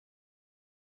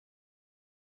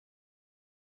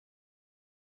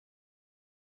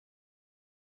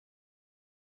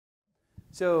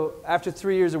So after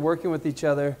 3 years of working with each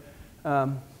other,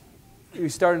 we're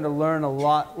starting to learn a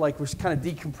lot. Like, we're kind of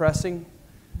decompressing,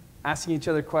 asking each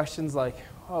other questions like,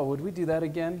 oh, would we do that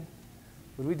again?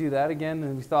 Would we do that again?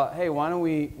 And we thought, hey, why don't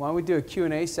we do a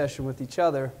Q&A session with each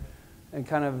other and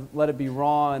kind of let it be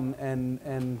raw and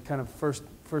kind of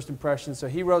first impressions. So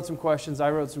he wrote some questions, I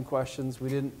wrote some questions. We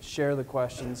didn't share the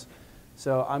questions.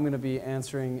 So I'm going to be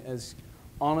answering as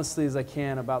honestly as I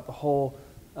can about the whole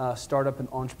startup and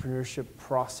entrepreneurship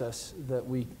process that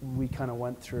we kind of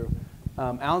went through.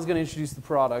 Alan's going to introduce the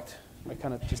product. I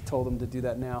kind of just told him to do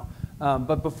that now.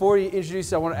 But before he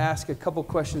introduces, I want to ask a couple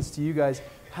questions to you guys.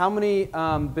 How many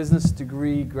business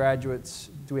degree graduates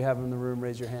do we have in the room?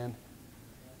 Raise your hand.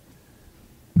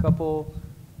 A couple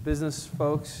business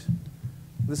folks.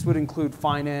 This would include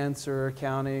finance or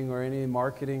accounting or any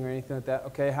marketing or anything like that.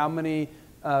 Okay, how many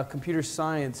computer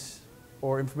science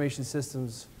or information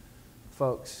systems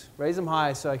folks? Raise them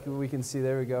high so we can see.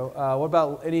 There we go. What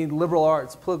about any liberal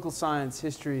arts, political science,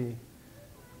 history?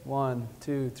 1,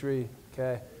 2, 3.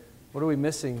 Okay. What are we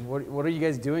missing? What are you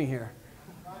guys doing here?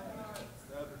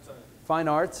 Fine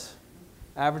arts,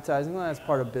 advertising. Well, that's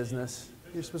part of business.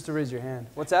 You're supposed to raise your hand.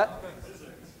 What's that?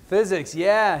 Physics.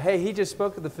 Yeah. Hey, he just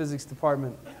spoke at the physics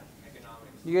department.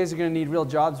 You guys are going to need real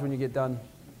jobs when you get done.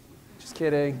 Just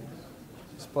kidding.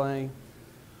 Just playing.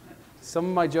 Some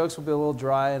of my jokes will be a little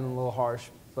dry and a little harsh,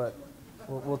 but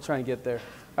we'll try and get there.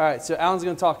 All right. So Alan's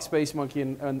going to talk Space Monkey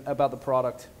and about the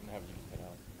product.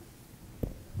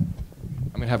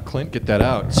 I'm going to have Clint get that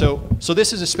out. So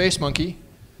this is a Space Monkey.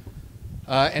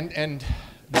 And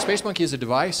the Space Monkey is a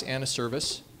device and a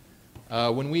service.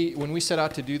 When we set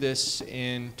out to do this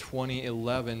in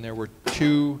 2011, there were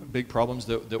two big problems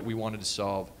that we wanted to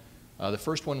solve. The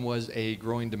first one was a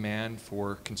growing demand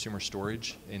for consumer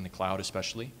storage in the cloud,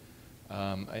 especially.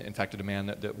 In fact, a demand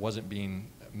that wasn't being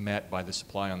met by the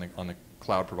supply on the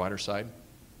cloud provider side.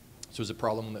 So it was a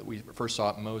problem that we first saw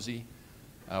at Mozy,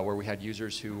 where we had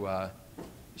users who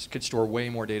could store way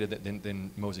more data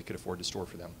than Mozy could afford to store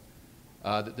for them.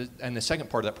 And the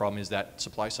second part of that problem is that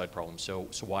supply side problem. So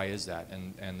why is that?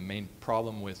 And the main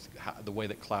problem with the way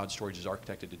that cloud storage is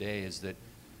architected today is that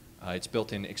it's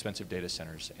built in expensive data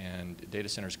centers, and data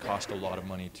centers cost a lot of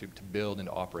money to build and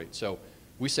to operate. So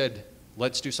we said,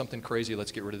 let's do something crazy.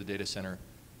 Let's get rid of the data center.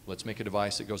 Let's make a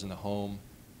device that goes in the home.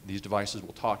 These devices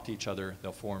will talk to each other.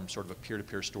 They'll form sort of a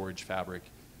peer-to-peer storage fabric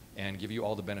and give you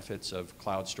all the benefits of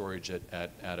cloud storage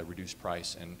at a reduced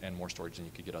price and more storage than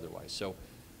you could get otherwise. So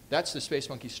that's the Space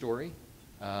Monkey story.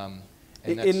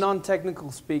 In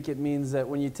non-technical speak, it means that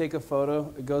when you take a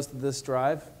photo, it goes to this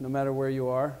drive, no matter where you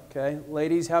are. Okay,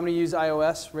 ladies, how many use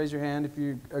iOS? Raise your hand if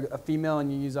you're a female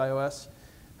and you use iOS.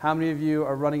 How many of you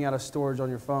are running out of storage on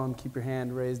your phone? Keep your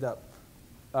hand raised up.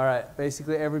 All right,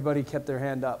 basically everybody kept their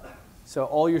hand up. So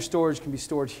all your storage can be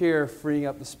stored here, freeing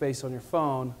up the space on your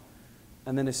phone.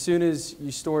 And then as soon as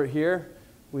you store it here,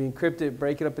 we encrypt it,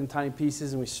 break it up in tiny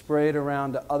pieces, and we spray it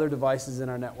around to other devices in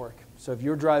our network. So if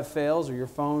your drive fails or your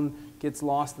phone gets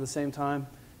lost at the same time,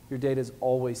 your data is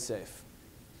always safe.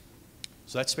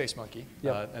 So that's Space Monkey.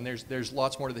 Yep. And there's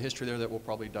lots more to the history there that we'll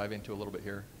probably dive into a little bit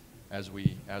here as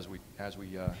we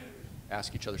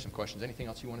ask each other some questions. Anything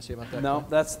else you want to say about that? No,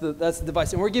 that's the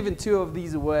device. And we're giving 2 of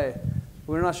these away.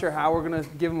 We're not sure how we're going to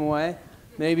give them away.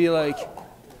 Maybe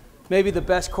the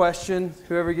best question,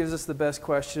 whoever gives us the best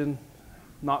question,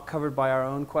 not covered by our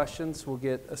own questions, we'll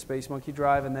get a Space Monkey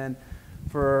drive. And then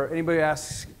for anybody who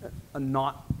asks a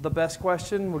not the best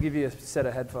question, we'll give you a set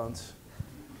of headphones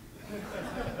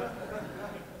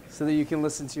so that you can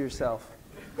listen to yourself.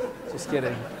 Just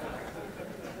kidding.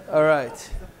 All right.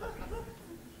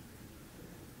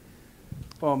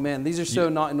 Oh man, these are so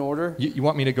not in order. You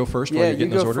want me to go first? Yeah, you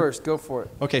go first. Go for it.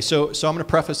 Okay, so I'm going to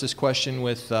preface this question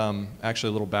with actually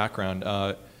a little background.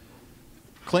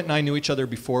 Clint and I knew each other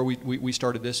before we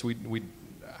started this.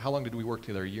 How long did we work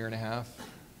together? A year and a half?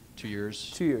 2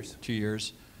 years? 2 years. 2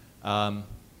 years.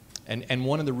 And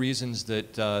one of the reasons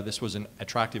that this was an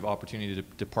attractive opportunity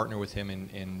to partner with him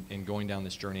in going down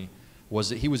this journey was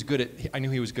that he was good at, I knew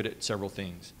he was good at several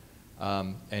things.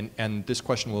 And this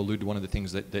question will allude to one of the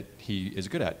things that he is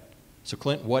good at. So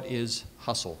Clint, what is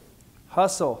hustle?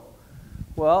 Hustle.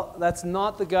 Well, that's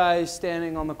not the guy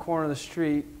standing on the corner of the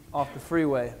street off the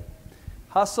freeway.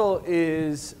 Hustle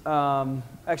is,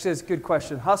 actually that's a good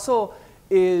question. Hustle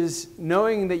is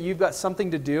knowing that you've got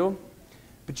something to do,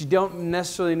 but you don't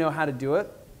necessarily know how to do it.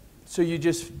 So you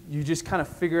just kind of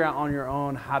figure out on your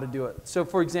own how to do it. So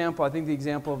for example, I think the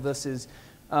example of this is,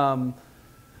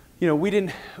 we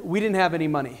didn't have any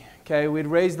money. Okay, we'd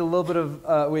raised a little bit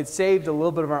of, we had saved a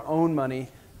little bit of our own money,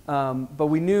 But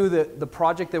we knew that the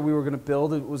project that we were going to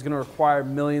build was going to require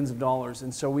millions of dollars,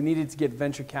 and so we needed to get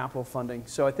venture capital funding.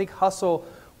 So I think hustle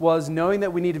was knowing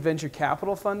that we needed venture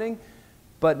capital funding,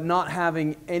 but not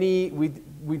having any,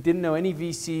 we didn't know any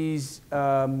VCs.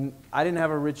 I didn't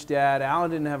have a rich dad.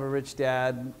 Alen didn't have a rich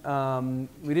dad.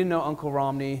 We didn't know Uncle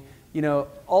Romney. You know,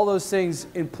 all those things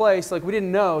in place, like we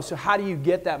didn't know. So how do you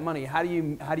get that money? How do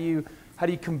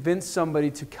you convince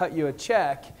somebody to cut you a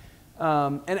check?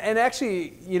 And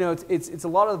actually, you know, it's a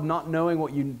lot of not knowing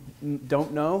what you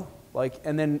don't know, like,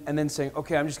 and then saying,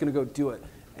 okay, I'm just going to go do it,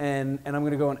 and I'm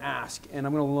going to go and ask, and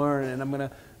I'm going to learn, and I'm going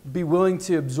to be willing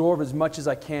to absorb as much as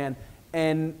I can.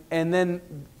 And then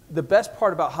the best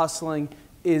part about hustling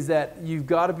is that you've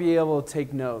got to be able to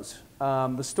take no's.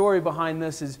 The story behind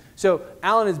this is, so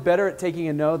Alen is better at taking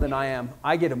a no than I am.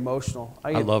 I get emotional.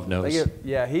 I love no's.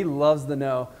 Yeah, he loves the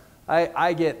no.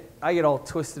 I get all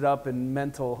twisted up and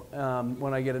mental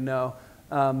when I get a no.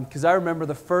 Because I remember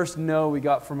the first no we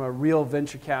got from a real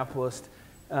venture capitalist.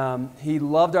 He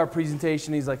loved our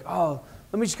presentation. He's like, oh,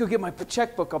 let me just go get my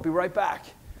checkbook. I'll be right back.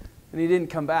 And he didn't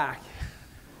come back.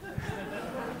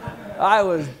 I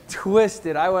was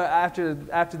twisted. After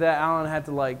that, Alen had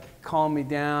to like calm me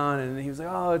down, and he was like,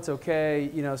 "Oh, it's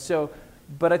okay," you know. So,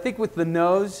 but I think with the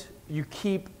no's, you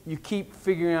keep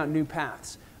figuring out new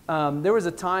paths. There was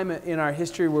a time in our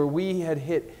history where we had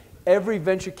hit every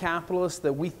venture capitalist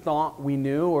that we thought we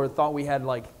knew or thought we had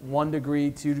like 1 degree,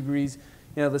 2 degrees.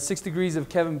 You know, the 6 degrees of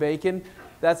Kevin Bacon.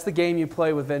 That's the game you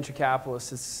play with venture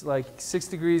capitalists. It's like 6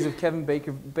 degrees of Kevin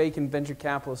Bacon venture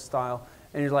capitalist style.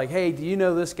 And you're like, hey, do you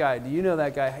know this guy? Do you know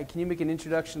that guy? Hey, can you make an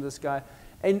introduction to this guy?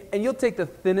 And you'll take the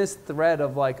thinnest thread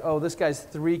of like, oh, this guy's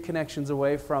 3 connections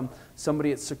away from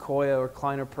somebody at Sequoia or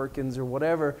Kleiner Perkins or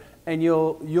whatever, and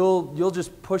you'll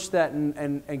just push that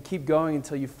and keep going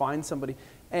until you find somebody.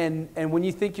 And when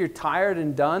you think you're tired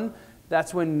and done,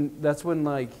 that's when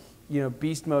like, you know,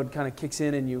 beast mode kind of kicks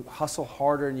in and you hustle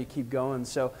harder and you keep going.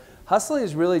 So hustling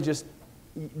is really just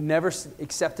never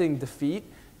accepting defeat.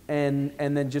 And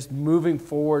then just moving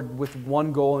forward with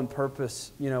one goal and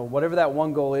purpose. You know, whatever that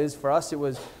one goal is. For us,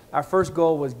 our first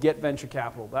goal was get venture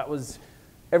capital. That was,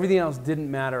 everything else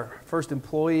didn't matter. First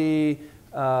employee,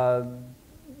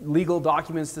 legal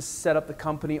documents to set up the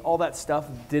company, all that stuff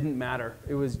didn't matter.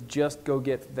 It was just go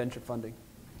get venture funding.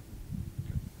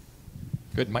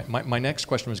 Good. My next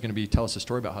question was going to be, tell us a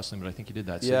story about hustling, but I think you did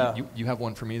that. So yeah. You have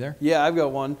one for me there? Yeah, I've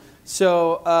got one.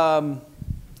 So,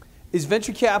 is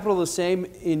venture capital the same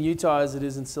in Utah as it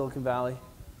is in Silicon Valley?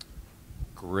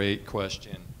 Great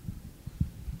question.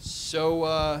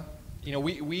 So, you know,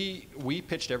 we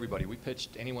pitched everybody. We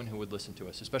pitched anyone who would listen to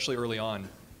us, especially early on.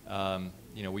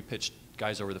 You know, we pitched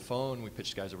guys over the phone. We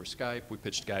pitched guys over Skype. We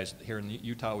pitched guys here in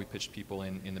Utah. We pitched people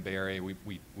in the Bay Area. We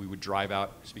would drive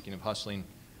out. Speaking of hustling,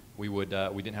 we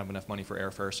didn't have enough money for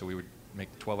airfare, so we would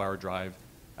make the 12-hour drive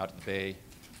out to the Bay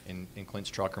in Clint's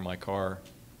truck or my car.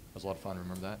 It was a lot of fun.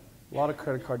 Remember that? A lot of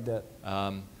credit card debt.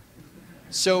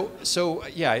 So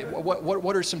yeah,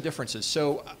 what are some differences?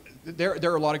 So there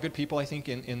are a lot of good people, I think,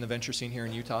 in the venture scene here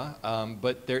in Utah,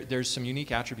 but there's some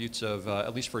unique attributes of,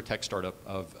 at least for a tech startup,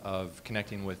 of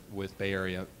connecting with Bay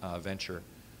Area venture.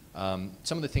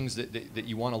 Some of the things that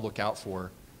you want to look out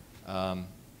for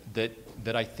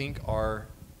that I think are,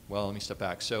 well, let me step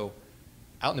back. So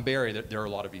out in the Bay Area, there are a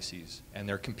lot of VCs, and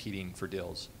they're competing for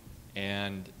deals.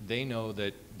 And they know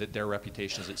that their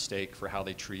reputation is at stake for how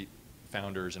they treat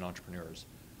founders and entrepreneurs.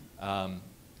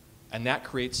 And that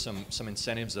creates some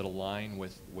incentives that align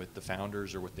with the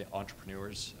founders or with the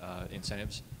entrepreneurs'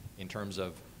 incentives in terms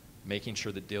of making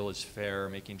sure the deal is fair,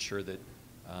 making sure that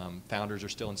founders are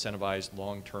still incentivized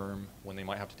long-term when they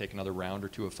might have to take another round or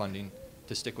two of funding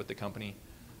to stick with the company.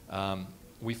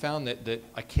 We found that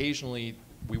occasionally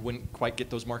we wouldn't quite get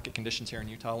those market conditions here in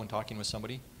Utah when talking with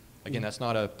somebody. Again, that's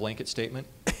not a blanket statement.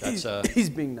 That's he's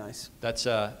being nice. That's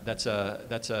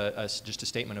just a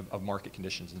statement of market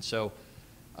conditions, and so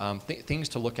things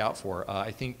to look out for.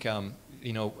 I think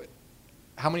you know,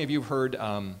 how many of you have heard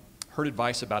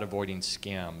advice about avoiding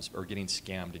scams or getting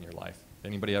scammed in your life?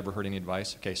 Anybody ever heard any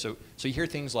advice? Okay, so you hear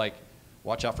things like,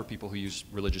 watch out for people who use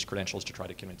religious credentials to try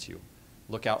to convince you.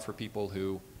 Look out for people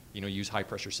who use high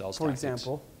pressure sales tactics. For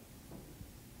example,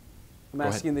 I'm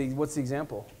asking what's the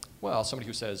example? Well, somebody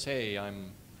who says, "Hey,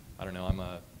 I'm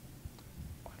a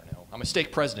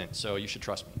stake president, so you should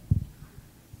trust me,"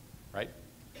 right?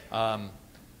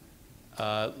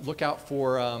 Look out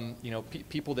for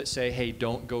people that say, "Hey,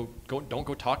 don't go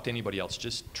talk to anybody else.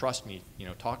 Just trust me.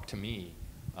 Talk to me,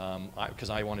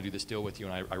 because I want to do this deal with you,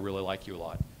 and I really like you a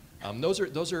lot."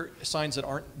 Those are signs that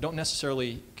don't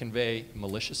necessarily convey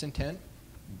malicious intent,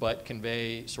 but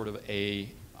convey sort of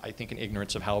I think, in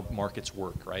ignorance of how markets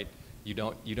work, right? You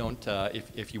don't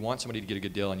if you want somebody to get a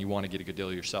good deal and you want to get a good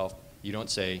deal yourself, you don't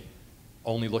say,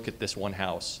 only look at this one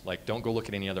house. Like, don't go look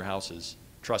at any other houses.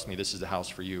 Trust me, this is the house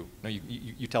for you. No,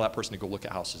 you tell that person to go look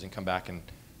at houses and come back and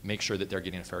make sure that they're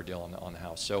getting a fair deal on the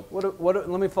house. So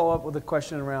let me follow up with a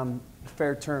question around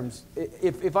fair terms.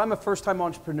 If I'm a first-time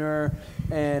entrepreneur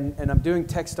and I'm doing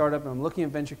tech startup and I'm looking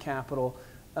at venture capital,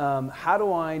 how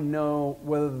do I know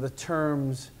whether the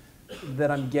terms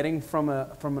that I'm getting from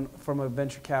a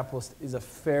venture capitalist is a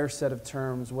fair set of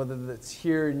terms, whether that's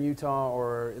here in Utah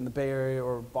or in the Bay Area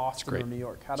or Boston or New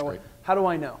York? How do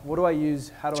I know? What do I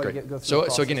use? How do I go through the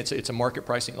process? So again, it's a market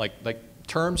pricing. Like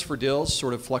terms for deals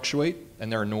sort of fluctuate,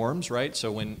 and there are norms, right?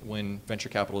 So when venture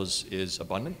capital is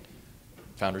abundant,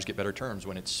 founders get better terms.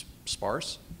 When it's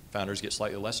sparse, founders get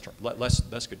slightly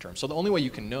less good terms. So the only way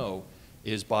you can know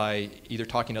is by either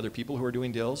talking to other people who are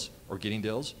doing deals or getting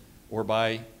deals, or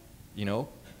by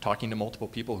talking to multiple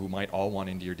people who might all want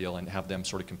into your deal and have them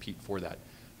sort of compete for that.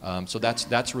 So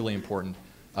that's really important.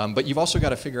 But you've also got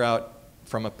to figure out,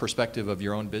 from a perspective of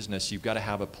your own business, you've got to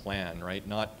have a plan, right?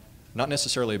 Not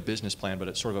necessarily a business plan, but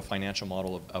it's sort of a financial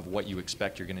model of what you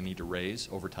expect you're going to need to raise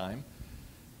over time.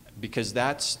 Because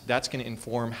that's going to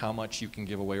inform how much you can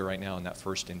give away right now in that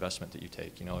first investment that you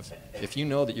take. If you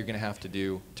know that you're going to have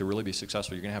to really be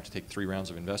successful, you're going to have to take 3 rounds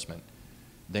of investment,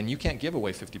 then you can't give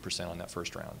away 50% on that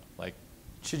first round. Like,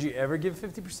 should you ever give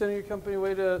 50% of your company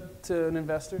away to an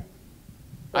investor?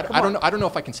 I don't know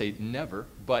if I can say never,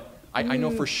 but I know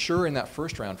for sure in that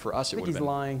first round for us it would have been.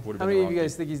 I think he's lying. How many of you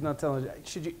guys think he's not telling you?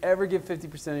 Should you ever give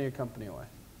 50% of your company away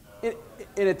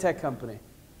in a tech company?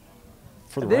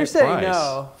 For the They're right saying price.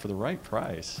 no. For the right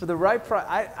price. For the right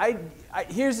price.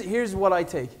 Here's what I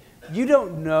take. You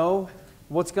don't know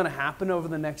what's going to happen over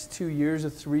the next 2 years or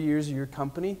 3 years of your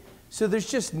company. So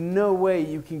there's just no way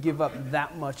you can give up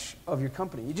that much of your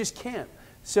company. You just can't.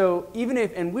 So even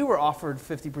if, and we were offered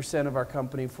 50% of our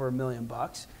company for $1 million,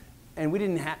 and we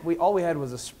didn't have, all we had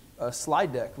was a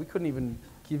slide deck. We couldn't even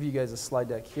give you guys a slide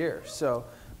deck here. So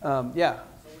yeah. So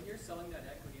when you're selling that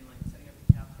equity and like setting up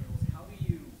the cap tables, how do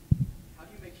you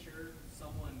make sure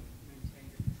someone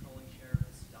maintains a controlling share of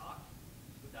the stock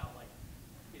without like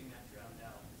getting that drowned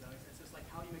out? Does that make sense? It's like,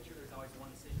 how do you make sure there's always one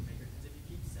decision maker? Because if you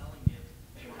keep selling it,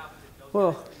 what happens if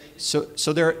those guys,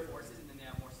 so there. forces and then they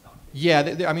have more stock?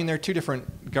 Yeah, I mean, there are 2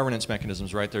 different governance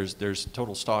mechanisms, right? There's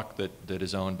total stock that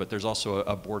is owned, but there's also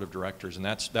a board of directors, and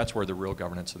that's where the real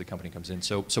governance of the company comes in.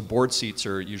 So board seats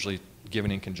are usually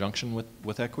given in conjunction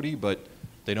with equity, but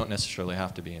they don't necessarily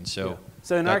have to be. And so,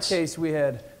 so in our case, we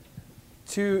had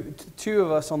two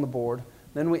of us on the board.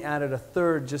 Then we added a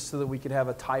third just so that we could have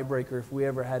a tiebreaker if we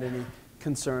ever had any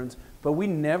concerns. But we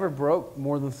never broke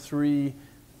more than three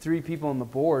people on the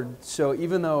board. So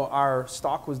even though our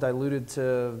stock was diluted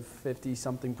to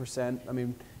 50-something%, I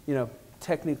mean,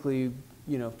 technically,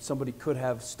 somebody could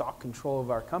have stock control of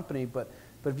our company, but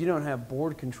if you don't have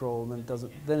board control, then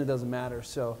it doesn't matter.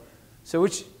 So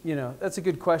which, that's a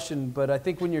good question. But I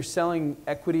think when you're selling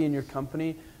equity in your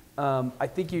company, I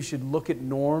think you should look at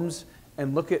norms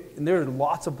and there are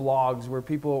lots of blogs where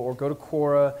people, or go to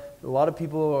Quora, a lot of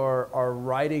people are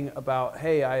writing about,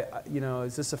 hey,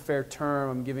 is this a fair term?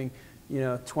 I'm giving,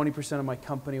 20% of my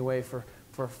company away for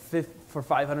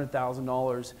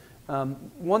 $500,000.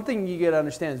 One thing you got to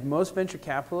understand is most venture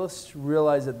capitalists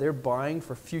realize that they're buying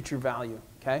for future value.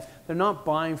 Okay, they're not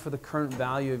buying for the current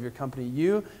value of your company.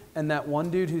 You and that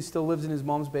one dude who still lives in his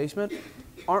mom's basement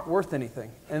aren't worth anything,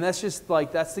 and that's just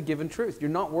that's the given truth. You're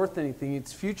not worth anything.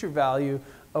 It's future value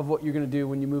of what you're going to do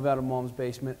when you move out of mom's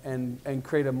basement and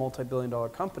create a multi-billion-dollar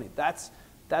company. That's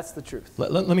the truth.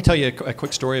 Let me tell you a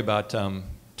quick story about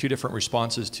 2 different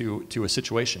responses to a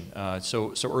situation.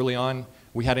 So early on,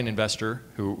 we had an investor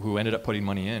who ended up putting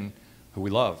money in, who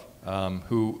we love,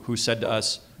 who said to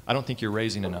us, "I don't think you're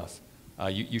raising enough.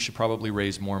 You should probably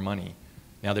raise more money."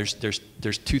 Now, there's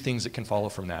 2 things that can follow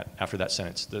from that after that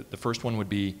sentence. The first one would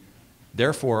be,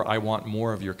 "Therefore, I want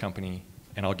more of your company,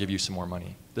 and I'll give you some more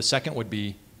money." The second would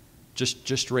be,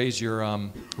 just raise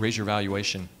your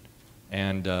valuation,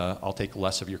 and I'll take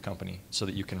less of your company so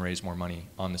that you can raise more money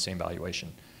on the same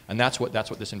valuation. And that's what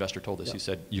this investor told us. Yep. He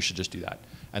said, "You should just do that."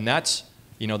 And that's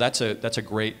a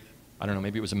great, I don't know,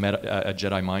 maybe it was a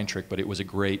Jedi mind trick, but it was a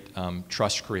great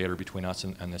trust creator between us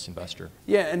and this investor.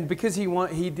 Yeah, and because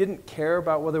he didn't care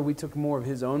about whether we took more of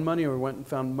his own money or went and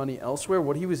found money elsewhere,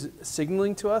 what he was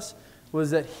signaling to us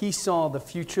was that he saw the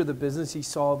future of the business. He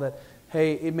saw that,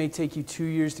 hey, it may take you 2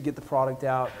 years to get the product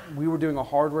out. We were doing a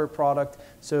hardware product,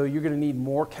 so you're going to need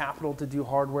more capital to do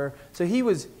hardware. So he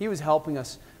was helping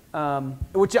us,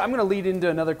 which I'm going to lead into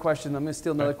another question. I'm going to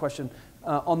steal another question.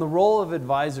 On the role of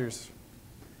advisors,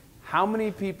 how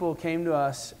many people came to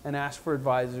us and asked for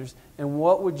advisors, and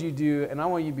what would you do? And I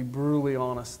want you to be brutally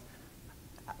honest.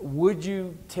 Would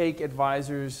you take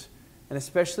advisors, and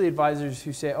especially advisors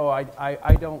who say, oh,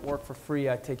 I don't work for free, you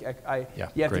have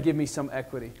to give me some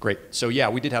equity? Great. So yeah,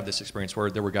 we did have this experience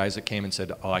where there were guys that came and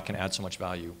said, oh, I can add so much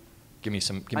value. Give me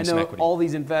some equity. I know all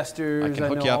these investors. I can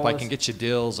hook you up. I can get you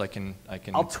deals. I can.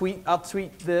 I'll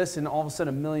tweet this, and all of a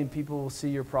sudden, 1 million people will see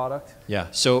your product. Yeah.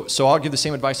 So I'll give the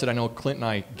same advice that I know Clint and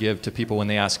I give to people when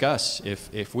they ask us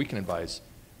if we can advise.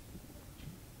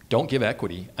 Don't give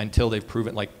equity until they've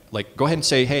proven. Like go ahead and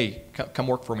say, hey, come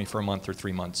work for me for a month or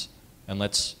 3 months, and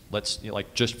let's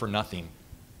like just for nothing.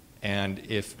 And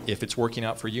if it's working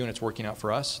out for you and it's working out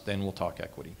for us, then we'll talk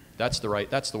equity. That's the right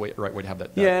way to have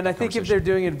that. Yeah, and I think if they're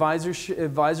doing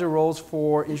advisor roles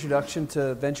for introduction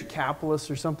to venture capitalists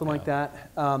or something like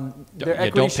that, their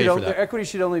equity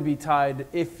should only be tied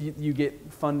if you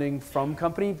get funding from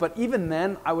company. But even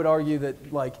then, I would argue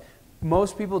that like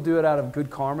most people do it out of good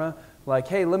karma. Like,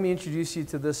 hey, let me introduce you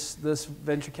to this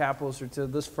venture capitalist or to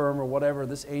this firm or whatever,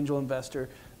 this angel investor,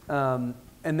 and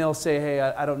they'll say, hey,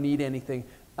 I don't need anything.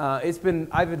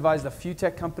 I've advised a few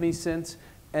tech companies since,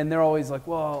 and they're always like,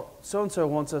 well, so-and-so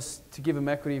wants us to give him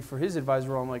equity for his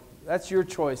advisor role. I'm like, that's your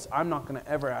choice. I'm not going to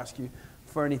ever ask you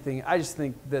for anything. I just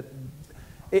think that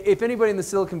if anybody in the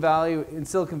Silicon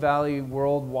Valley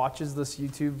world watches this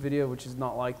YouTube video, which is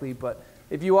not likely, but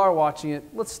if you are watching it,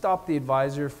 let's stop the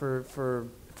advisor for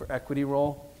equity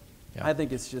role. Yeah. I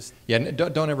think it's just... Yeah,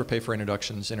 don't ever pay for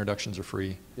introductions. Introductions are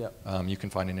free. Yeah. You can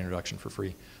find an introduction for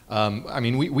free. I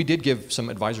mean, we did give some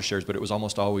advisor shares, but it was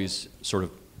almost always sort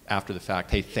of after the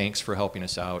fact, hey, thanks for helping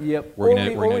us out. Yep.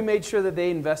 We made sure that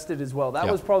they invested as well. That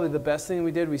was probably the best thing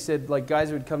we did. We said, like,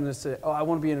 guys would come to us and say, oh, I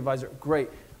want to be an advisor. Great.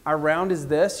 Our round is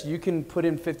this. You can put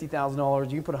in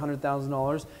 $50,000. You can put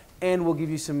 $100,000, and we'll give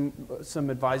you some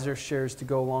advisor shares to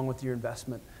go along with your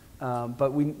investment.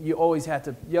 But you always had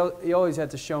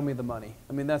to show me the money.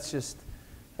 I mean, that's just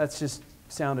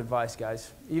sound advice,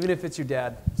 guys. Even if it's your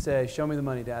dad, say, show me the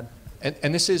money, Dad.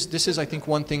 And this is I think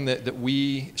one thing that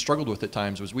we struggled with at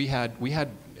times was we had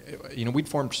we'd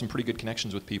formed some pretty good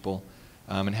connections with people,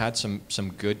 and had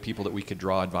some good people that we could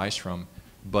draw advice from.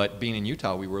 But being in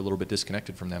Utah, we were a little bit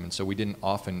disconnected from them, and so we didn't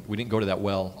go to that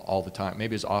well all the time,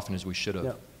 maybe as often as we should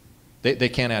have. Yep. They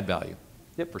can add value.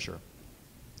 Yep. For sure.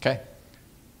 Okay.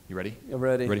 You ready? I'm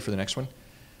ready. Ready for the next one?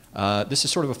 This is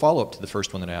sort of a follow-up to the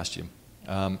first one that I asked you.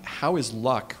 How is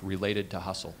luck related to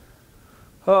hustle?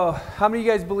 Oh, how many of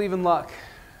you guys believe in luck?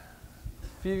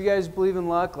 A few of you guys believe in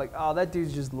luck? Like, oh, that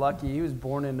dude's just lucky. He was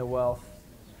born into wealth.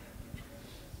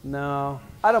 No,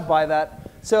 I don't buy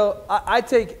that. So I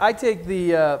take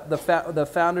the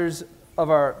founders of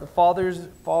our founding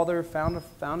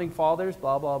fathers,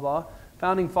 blah blah blah,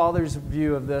 founding fathers'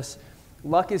 view of this.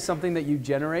 Luck is something that you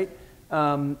generate.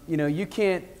 You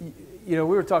can't. We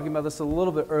were talking about this a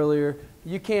little bit earlier.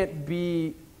 You can't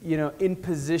be in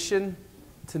position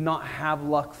to not have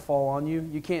luck fall on you.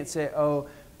 You can't say, oh,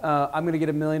 I'm going to get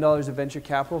 $1 million of venture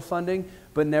capital funding,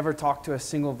 but never talk to a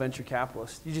single venture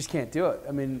capitalist. You just can't do it.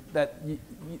 I mean, that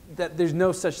there's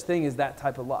no such thing as that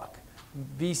type of luck.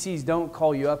 VCs don't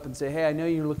call you up and say, hey, I know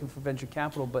you're looking for venture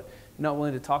capital, but you're not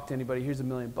willing to talk to anybody. Here's $1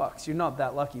 million. You're not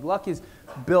that lucky. Luck is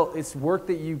built. It's work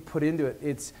that you put into it.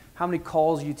 It's how many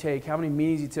calls you take, how many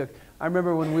meetings you took. I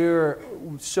remember when we were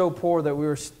so poor that we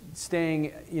were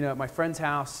staying, at my friend's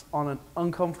house on an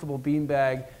uncomfortable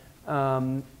beanbag,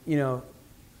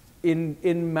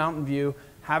 in Mountain View,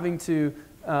 having to,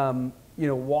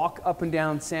 walk up and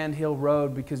down Sand Hill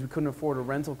Road because we couldn't afford a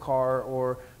rental car,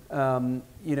 or,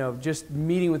 just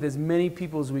meeting with as many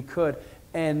people as we could.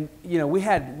 And, we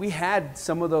had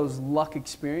some of those luck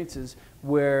experiences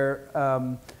where,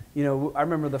 I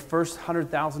remember the first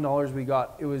 $100,000 we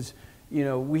got, it was,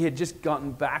 we had just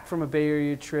gotten back from a Bay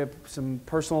Area trip, some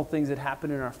personal things that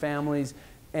happened in our families,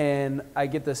 and I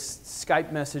get this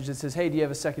Skype message that says, hey, do you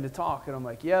have a second to talk? And I'm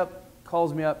like, yep.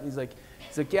 Calls me up, and he's like,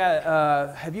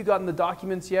 yeah, have you gotten the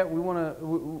documents yet? I wanted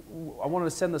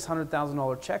to send this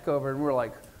 $100,000 check over. And we're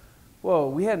like, whoa,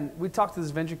 we talked to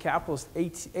this venture capitalist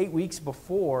eight weeks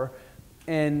before,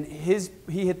 and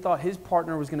he had thought his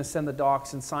partner was going to send the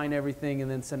docs and sign everything and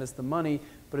then send us the money,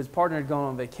 but his partner had gone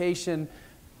on vacation,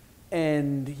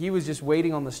 and he was just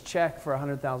waiting on this check for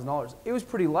 $100,000. It was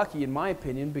pretty lucky, in my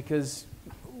opinion, because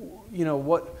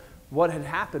what had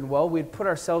happened? Well, we had put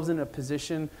ourselves in a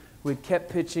position. We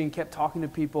kept pitching, kept talking to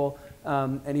people,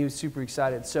 and he was super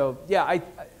excited. So yeah, I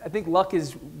think luck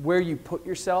is where you put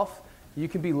yourself. You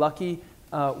can be lucky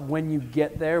when you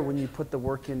get there, when you put the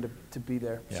work in to be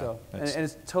there. Yeah, so and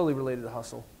it's totally related to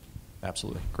hustle.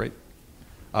 Absolutely, great.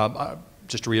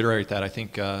 just to reiterate that, I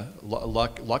think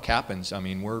luck happens. I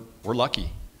mean, we're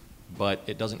lucky, but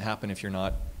it doesn't happen if you're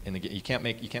not in the game. You can't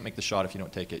make the shot if you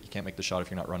don't take it. You can't make the shot if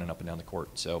you're not running up and down the court.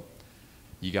 So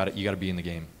you got to be in the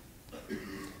game.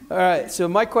 All right. So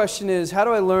my question is, how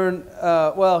do I learn?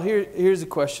 Well, here's a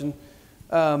question.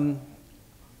 I'm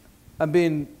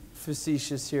being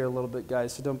facetious here a little bit,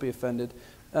 guys, so don't be offended.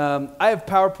 I have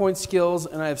PowerPoint skills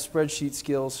and I have spreadsheet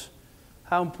skills.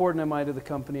 How important am I to the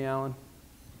company, Alen?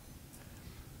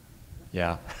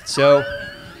 Yeah. So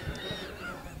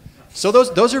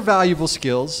those are valuable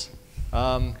skills.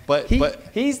 But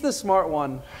he's the smart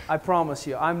one. I promise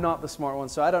you. I'm not the smart one,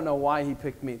 so I don't know why he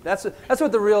picked me. That's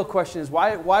what the real question is.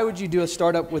 Why would you do a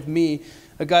startup with me,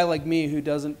 a guy like me who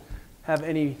doesn't have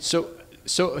any? So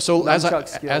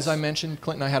as I mentioned,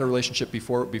 Clint and I had a relationship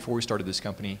before we started this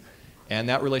company, and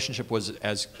that relationship was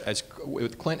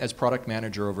with Clint as product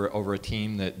manager over a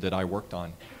team that I worked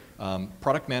on.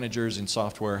 Product managers in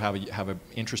software have an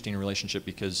interesting relationship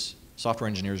because software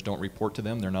engineers don't report to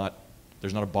them.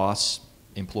 There's not a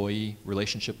boss-employee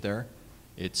relationship there.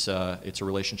 It's a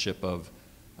relationship of,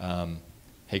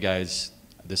 hey guys,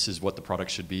 this is what the product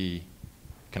should be.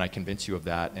 Can I convince you of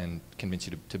that and convince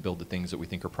you to build the things that we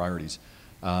think are priorities?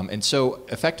 And so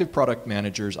effective product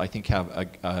managers, I think, have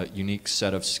a unique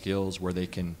set of skills where they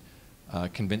can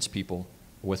convince people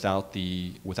without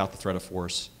the threat of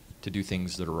force to do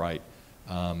things that are right.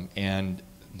 And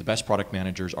the best product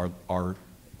managers are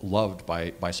loved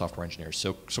by software engineers.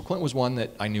 So Clint was one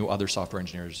that I knew other software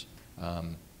engineers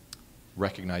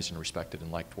recognized and respected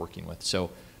and liked working with. So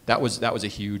that was a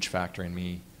huge factor in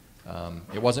me.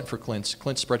 It wasn't for Clint's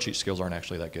spreadsheet skills aren't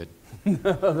actually that good.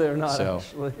 No, they're not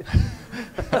actually.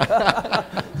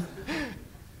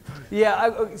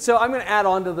 Yeah, so I'm going to add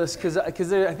on to this because I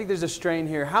think there's a strain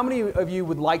here. How many of you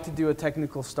would like to do a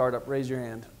technical startup? Raise your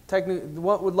hand.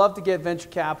 Would love to get venture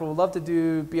capital, would love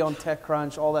to be on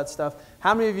TechCrunch, all that stuff.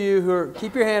 How many of you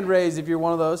keep your hand raised if you're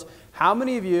one of those. How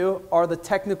many of you are the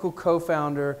technical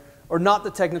co-founder, or not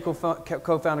the technical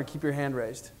co-founder, keep your hand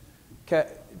raised.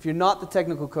 Okay, if you're not the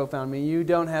technical co-founder, I mean, you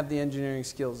don't have the engineering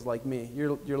skills like me.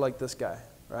 You're like this guy,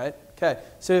 right? Okay,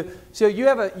 so you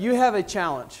have a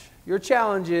challenge. Your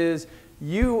challenge is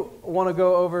you want to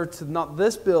go over to not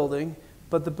this building,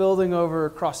 but the building over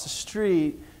across the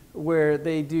street where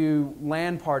they do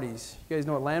LAN parties. You guys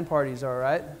know what LAN parties are,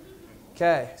 right?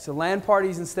 Okay, so LAN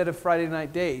parties instead of Friday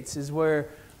night dates is where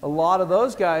a lot of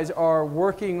those guys are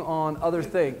working on other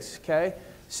things, okay?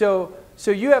 So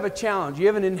you have a challenge. You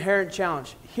have an inherent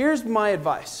challenge. Here's my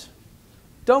advice.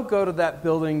 Don't go to that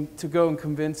building to go and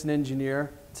convince an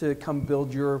engineer to come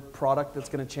build your product that's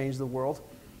going to change the world,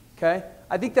 okay?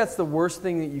 I think that's the worst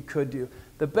thing that you could do.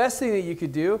 The best thing that you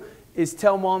could do is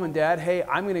tell mom and dad, hey,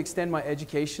 I'm going to extend my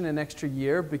education an extra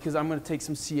year because I'm going to take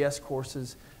some CS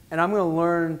courses and I'm going to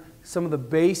learn some of the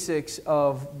basics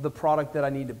of the product that I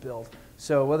need to build.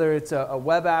 So whether it's a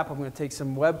web app, I'm going to take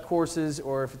some web courses,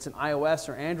 or if it's an iOS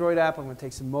or Android app, I'm going to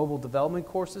take some mobile development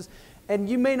courses. And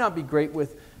you may not be great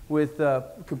with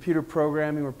computer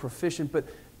programming or proficient,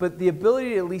 but the ability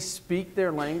to at least speak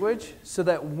their language so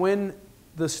that when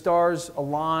the stars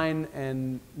align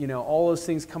and all those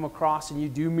things come across and you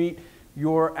do meet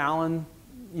your Alen,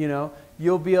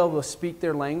 you'll be able to speak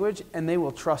their language and they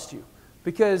will trust you.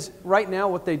 Because right now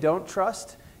what they don't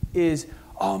trust is,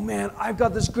 oh man, I've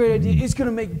got this great idea. It's going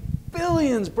to make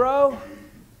billions, bro.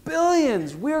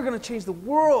 Billions. We're going to change the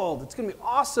world. It's going to be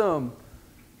awesome.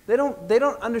 They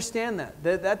don't understand that.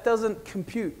 That doesn't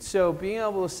compute. So being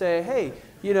able to say, hey,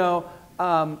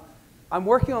 I'm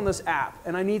working on this app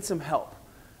and I need some help.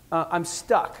 I'm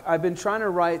stuck. I've been trying to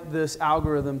write this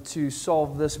algorithm to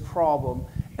solve this problem,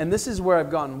 and this is where I've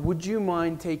gotten. Would you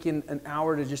mind taking an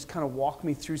hour to just kind of walk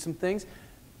me through some things?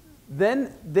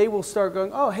 Then they will start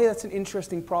going, oh, hey, that's an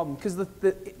interesting problem. Because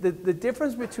the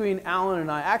difference between Alen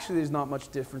and I, actually there's not much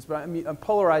difference, but I'm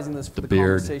polarizing this for the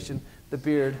conversation. The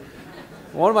beard.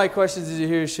 One of my questions is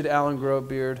here, should Alen grow a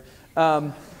beard?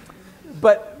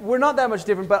 But we're not that much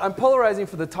different, but I'm polarizing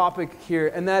for the topic here,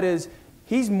 and that is,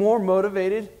 he's more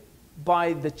motivated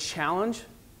by the challenge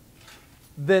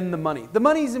than the money. The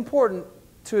money is important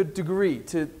to a degree,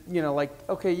 to,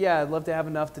 okay, yeah, I'd love to have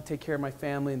enough to take care of my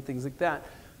family and things like that.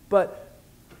 But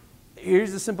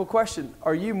here's the simple question.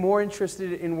 Are you more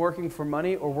interested in working for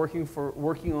money or working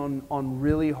on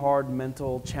really hard,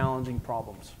 mental, challenging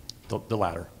problems? The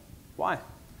latter. Why?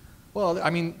 Well, I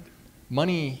mean,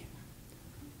 money,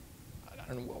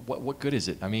 I don't know, what good is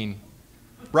it? I mean,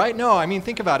 right? No, I mean,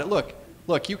 think about it. Look,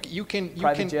 you can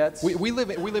Private jets. We live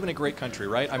in a great country,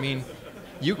 right? I mean,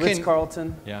 you can.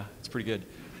 Ritz-Carlton. Yeah, it's pretty good.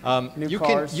 New you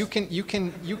cars. you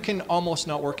can almost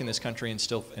not work in this country and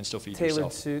still feed Tailored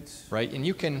yourself. suits. Right, and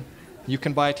you can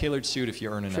buy a tailored suit if you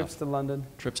earn enough. Trips to London.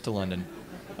 Trips to London.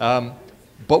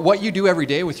 But what you do every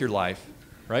day with your life,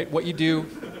 right? What you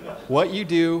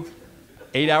do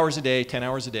 8 hours a day, 10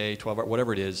 hours a day, 12 hours,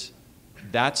 whatever it is,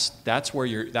 that's where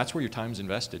your time's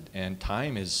invested. And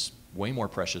time is way more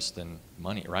precious than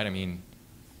money, right? I mean,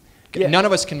 none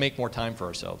of us can make more time for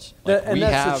ourselves. Like, And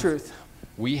that's the truth.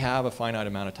 We have a finite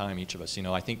amount of time, each of us. You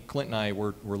know, I think Clint and I, we're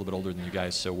a little bit older than you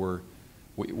guys, so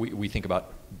we think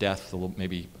about death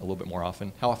maybe a little bit more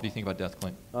often. How often do you think about death,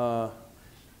 Clint?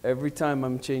 Every time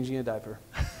I'm changing a diaper.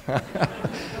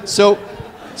 So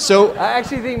I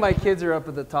actually think my kids are up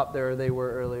at the top there, or they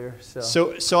were earlier.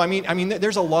 So I mean,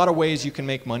 there's a lot of ways you can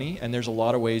make money, and there's a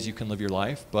lot of ways you can live your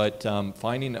life. But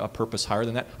finding a purpose higher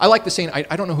than that, I like the saying.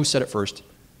 I don't know who said it first.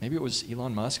 Maybe it was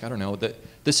Elon Musk. I don't know.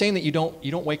 The saying that you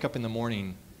don't wake up in the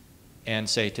morning and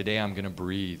say, today I'm going to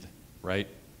breathe. Right?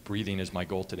 Breathing is my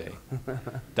goal today.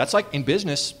 That's like in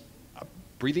business.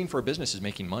 Breathing for a business is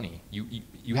making money.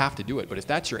 You have to do it. But if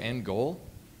that's your end goal,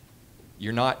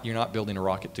 you're not building a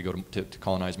rocket to go to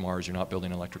colonize Mars. You're not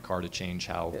building an electric car to change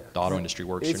how the auto industry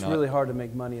works. It's really hard to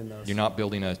make money in those. You're not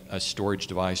building a storage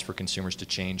device for consumers to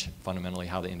change fundamentally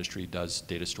how the industry does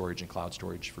data storage and cloud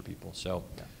storage for people. So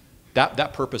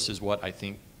that purpose is what I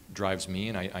think drives me,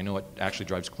 and I know it actually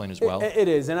drives Clint as well. It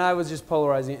is, and I was just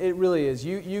polarizing. It really is.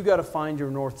 You got to find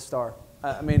your North Star.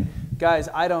 I mean, guys,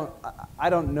 I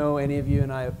don't know any of you,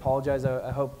 and I apologize.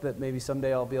 I hope that maybe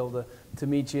someday I'll be able to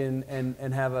meet you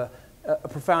and have a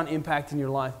profound impact in your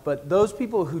life. But those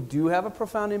people who do have a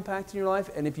profound impact in your life,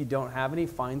 and if you don't have any,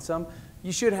 find some.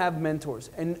 You should have mentors,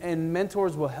 and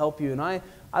mentors will help you. And I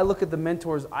look at the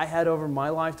mentors I had over my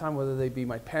lifetime, whether they be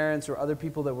my parents or other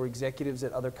people that were executives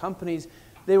at other companies.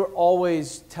 They were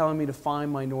always telling me to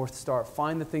find my North Star,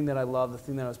 find the thing that I love, the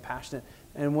thing that I was passionate.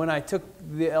 And when I took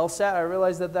the LSAT, I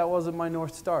realized that wasn't my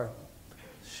North Star.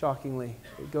 Shockingly,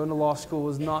 going to law school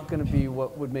was not going to be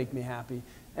what would make me happy.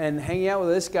 And hanging out with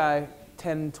this guy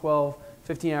 10, 12,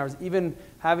 15 hours, even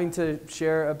having to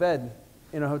share a bed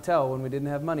in a hotel when we didn't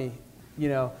have money, you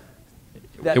know.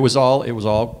 It was all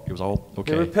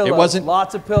okay. There were pillows, It wasn't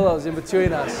lots of pillows in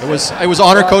between us. It was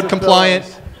honor Lots code of compliant.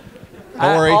 pillows.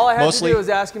 Don't worry. All I had Mostly to do was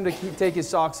ask him to take his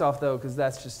socks off, though, because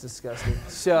that's just disgusting.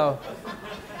 So,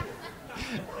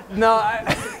 no,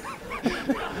 I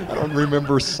don't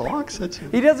remember socks.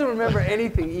 He doesn't remember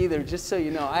anything either, just so you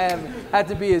know. I have had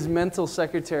to be his mental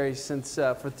secretary since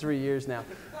for 3 years now.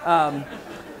 But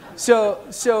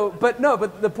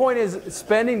the point is,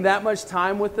 spending that much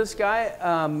time with this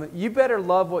guy, you better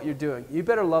love what you're doing. You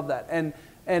better love that,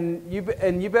 and you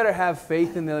better have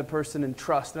faith in the other person and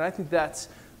trust. And I think that's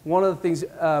one of the things.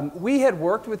 We had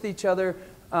worked with each other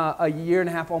a year and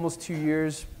a half, almost 2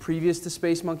 years previous to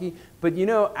Space Monkey. But you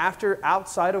know,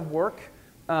 outside of work,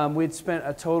 we'd spent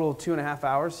a total of 2.5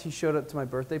 hours. He showed up to my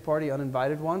birthday party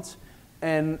uninvited once,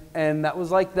 and that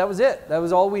was it. That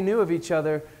was all we knew of each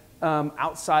other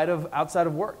outside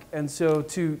of work. And so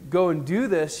to go and do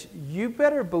this, you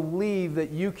better believe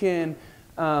that you can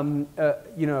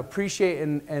appreciate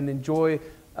and enjoy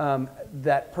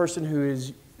that person who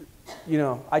is. You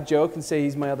know, I joke and say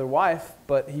he's my other wife,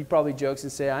 but he probably jokes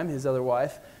and say I'm his other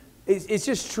wife. It's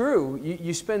just true.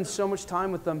 You spend so much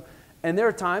time with them, and there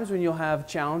are times when you'll have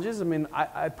challenges. I mean,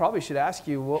 I probably should ask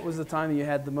you, what was the time that you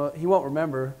had the most? He won't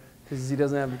remember because he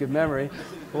doesn't have a good memory.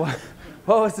 What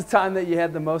was the time that you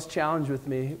had the most challenge with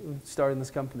me starting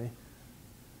this company?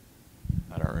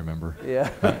 I don't remember.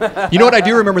 Yeah. You know what I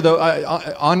do remember, though,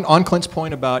 on Clint's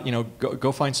point about, you know,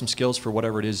 go find some skills for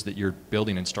whatever it is that you're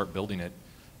building and start building it.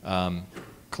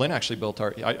 Clint actually built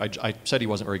our. I said he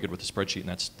wasn't very good with the spreadsheet, and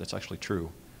that's actually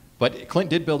true. But Clint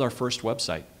did build our first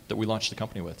website that we launched the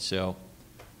company with. So.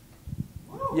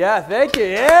 Yeah, thank you.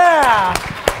 Yeah,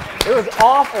 it was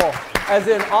awful, as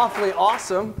in awfully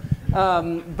awesome.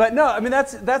 But no, I mean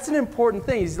that's an important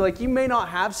thing. It's like you may not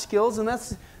have skills, and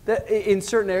that's in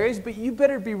certain areas, but you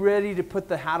better be ready to put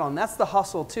the hat on. That's the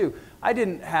hustle too. I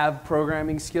didn't have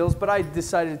programming skills, but I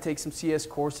decided to take some CS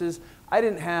courses. I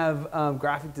didn't have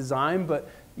graphic design, but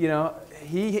you know,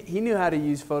 he knew how to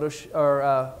use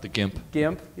the GIMP.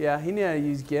 GIMP, yeah, he knew how to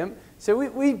use GIMP. So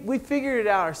we figured it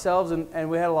out ourselves, and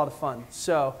we had a lot of fun.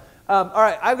 So, all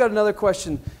right, I've got another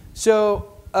question.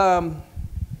 So,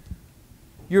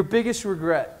 your biggest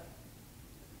regret?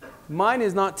 Mine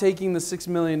is not taking the $6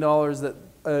 million that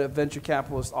a venture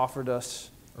capitalist offered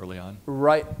us early on,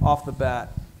 right off the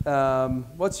bat.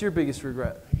 What's your biggest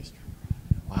regret?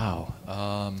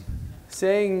 Wow.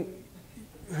 Saying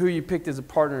who you picked as a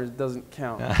partner doesn't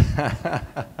count.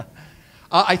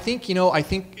 I think,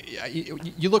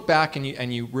 you look back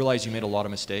and you realize you made a lot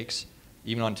of mistakes,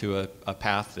 even onto a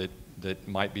path that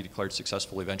might be declared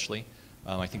successful eventually.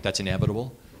 I think that's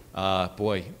inevitable.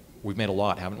 Boy, we've made a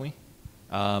lot, haven't we?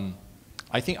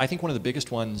 I think one of the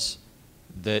biggest ones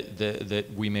that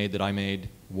we made, that I made,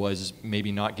 was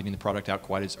maybe not getting the product out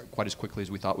quite as quickly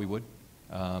as we thought we would.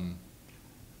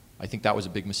 I think that was a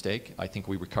big mistake. I think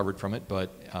we recovered from it,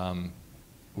 but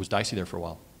it was dicey there for a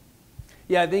while.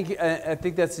 Yeah, I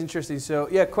think that's interesting. So,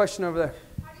 yeah, question over there.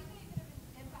 How do you think it could have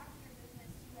impacted your business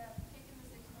to have taken the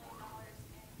 $6 million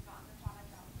and gotten the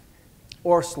product out quicker?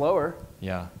 Or slower.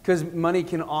 Yeah. Because money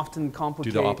can often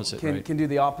complicate. Do the opposite, right? Can do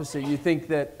the opposite. You think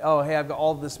that, oh, hey, I've got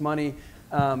all this money,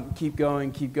 keep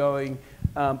going, keep going.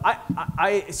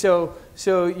 So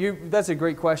that's a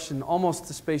great question. Almost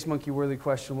a Space Monkey worthy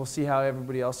question. We'll see how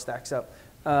everybody else stacks up.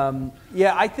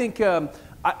 Yeah, I think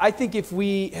if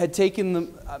we had taken the,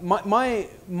 my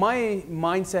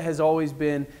mindset has always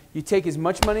been, you take as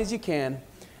much money as you can,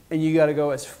 and you got to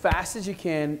go as fast as you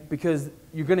can, because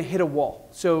you're going to hit a wall.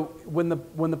 So when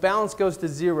the balance goes to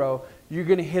zero, you're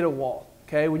going to hit a wall.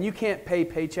 Okay, when you can't pay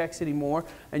paychecks anymore,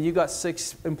 and you got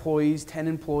 6 employees, 10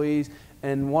 employees,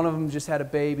 and one of them just had a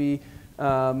baby,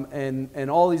 and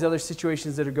all these other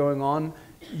situations that are going on,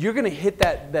 you're going to hit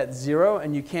that zero,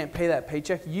 and you can't pay that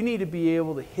paycheck. You need to be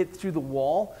able to hit through the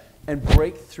wall and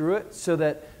break through it, so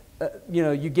that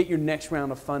you get your next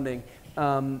round of funding.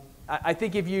 I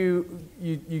think if you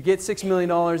get $6 million,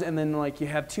 and then like you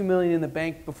have $2 million in the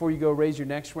bank before you go raise your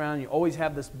next round, you always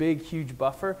have this big, huge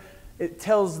buffer. It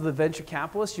tells the venture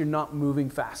capitalists you're not moving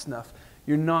fast enough.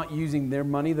 You're not using their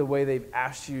money the way they've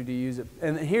asked you to use it.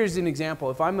 And here's an example.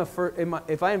 If I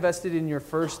invested in your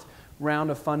first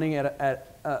round of funding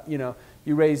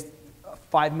you raised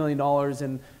 $5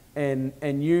 million,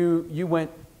 and you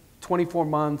went 24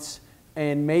 months,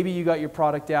 and maybe you got your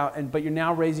product out, but you're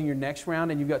now raising your next round,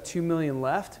 and you've got $2 million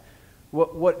left.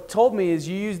 What told me is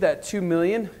you used that $2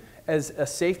 million as a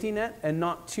safety net, and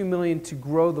not $2 million to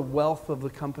grow the wealth of the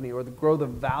company, or to grow the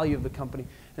value of the company.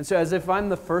 And so, as if I'm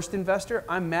the first investor,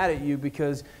 I'm mad at you,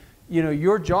 because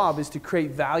your job is to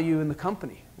create value in the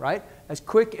company, right? As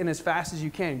quick and as fast as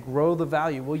you can, grow the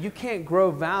value. Well, you can't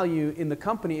grow value in the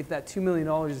company if that $2 million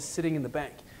is sitting in the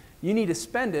bank. You need to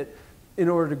spend it in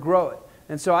order to grow it.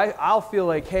 And so I'll feel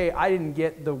like, hey, I didn't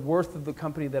get the worth of the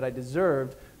company that I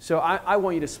deserved, so I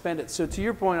want you to spend it. So to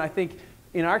your point, I think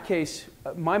in our case,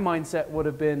 my mindset would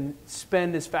have been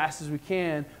spend as fast as we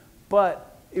can,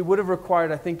 but it would have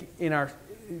required, I think, in our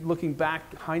looking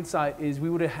back, hindsight, is we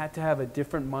would have had to have a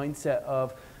different mindset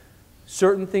of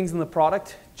certain things in the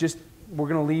product, we're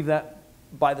going to leave that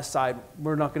by the side.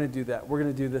 We're not going to do that. We're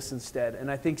going to do this instead.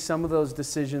 And I think some of those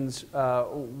decisions,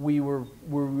 we were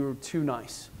too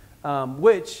nice.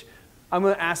 Which I'm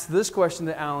going to ask this question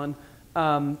to Alen.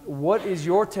 What is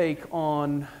your take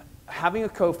on having a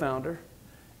co-founder,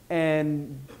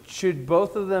 and should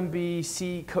both of them be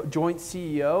joint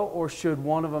CEO, or should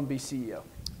one of them be CEO?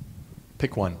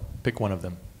 Pick one. Pick one of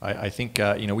them. I think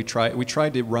we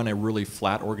tried to run a really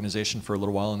flat organization for a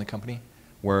little while in the company,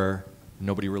 where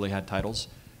nobody really had titles,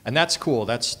 and that's cool.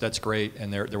 That's great,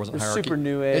 and there wasn't hierarchy. Super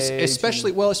new age.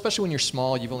 Especially when you're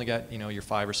small, you've only got your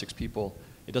 5 or 6 people.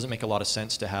 It doesn't make a lot of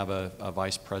sense to have a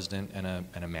vice president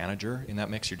and a manager in that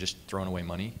mix. You're just throwing away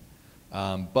money.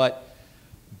 But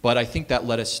I think that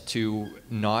led us to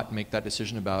not make that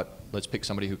decision about, let's pick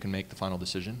somebody who can make the final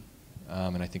decision.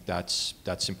 And I think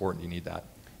that's important. You need that.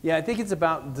 Yeah, I think it's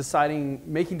about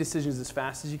making decisions as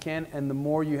fast as you can, and the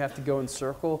more you have to go in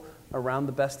circle around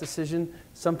the best decision.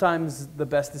 Sometimes the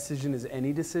best decision is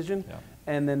any decision, yeah.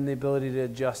 And then the ability to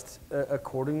adjust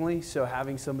accordingly, so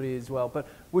having somebody as well. But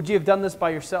would you have done this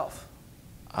by yourself?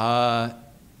 I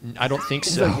don't think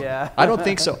so. Yeah. I don't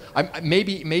think so.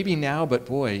 Maybe now, but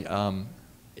boy,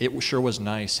 it sure was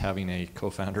nice having a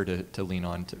co-founder to lean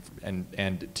on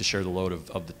and to share the load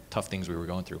of the tough things we were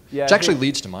going through. Yeah, which actually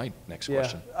leads to my next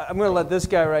question. I'm going to let this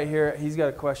guy right here, he's got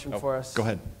a question for us. Go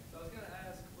ahead. So I was going to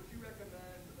ask, would you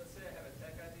recommend, let's say I have a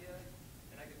tech idea,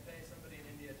 and I could pay somebody in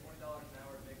India $20 an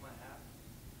hour to make my app?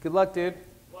 Good luck, dude.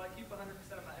 Well, I keep 100%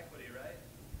 of my equity, right?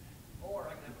 Or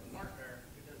I can have a partner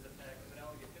who does the tech, but I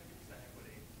only get 50%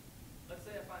 equity. Let's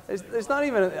say I find somebody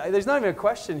there's not even a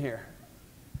question here.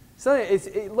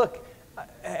 Look,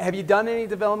 have you done any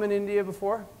development in India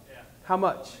before? Yeah. How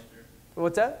much?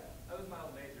 What's that? That was my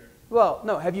old major. Well,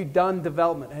 no. Have you done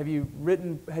development? Have you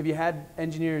had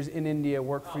engineers in India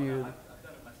work for you? No, I've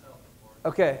done it myself before.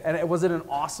 Okay, and was it an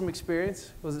awesome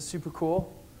experience? Was it super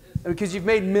cool? Because you've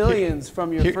made millions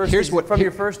from your first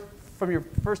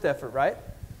effort, right?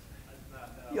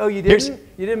 Oh, you didn't?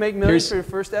 You didn't make millions for your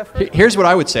first effort? Here's what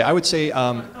I would say. I would say,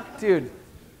 dude,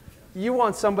 You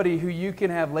want somebody who you can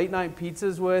have late night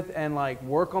pizzas with and like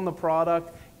work on the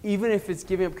product, even if it's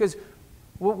giving up. Because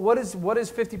what is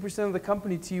 50% of the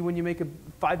company to you when you make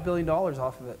 $5 billion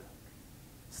off of it?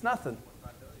 It's nothing.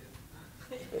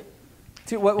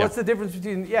 What's the difference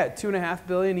between $2.5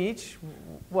 billion each?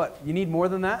 What, you need more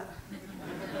than that?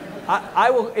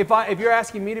 I will. If you're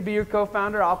asking me to be your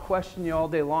co-founder, I'll question you all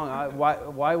day long.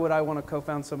 Why would I want to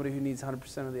co-found somebody who needs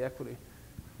 100% of the equity?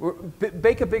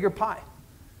 Bake a bigger pie.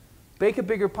 Bake a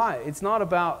bigger pie. It's not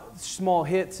about small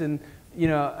hits and, you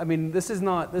know, I mean, this is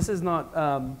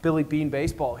not Billy Bean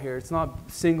baseball here. It's not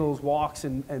singles, walks,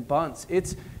 and bunts.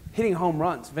 It's hitting home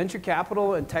runs. Venture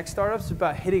capital and tech startups is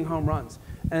about hitting home runs.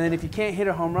 And then if you can't hit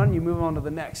a home run, you move on to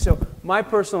the next. So my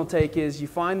personal take is you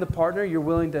find the partner you're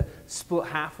willing to split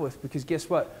half with, because guess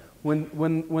what?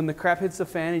 When the crap hits the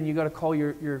fan and you got to call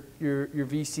your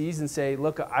VCs and say,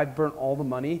 look, I burnt all the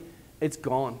money, it's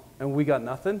gone, and we got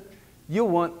nothing. You'll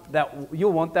want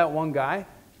that one guy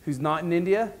who's not in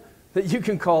India that you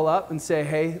can call up and say,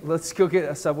 hey, let's go get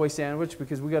a Subway sandwich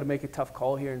because we got to make a tough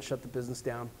call here and shut the business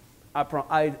down.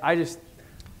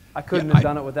 I couldn't have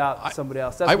done it without somebody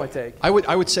else. That's my take. I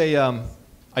would say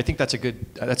I think that's a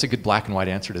good black and white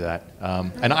answer to that.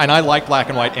 And I like black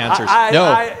and white answers.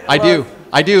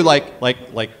 I do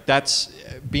like that's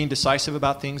being decisive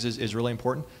about things is really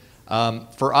important.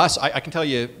 For us, I can tell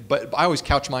you, but I always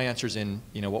couch my answers in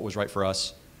what was right for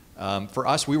us. For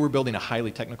us, we were building a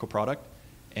highly technical product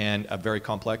and a very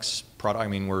complex product. I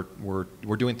mean,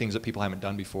 we're doing things that people haven't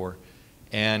done before,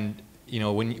 and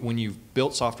when you've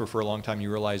built software for a long time, you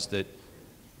realize that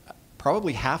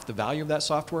probably half the value of that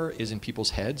software is in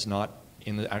people's heads, not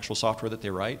in the actual software that they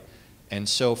write. And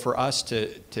so for us to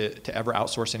ever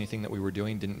outsource anything that we were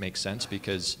doing didn't make sense,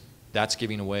 because that's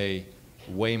giving away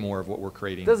way more of what we're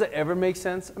creating. Does it ever make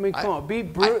sense? I mean, come on, be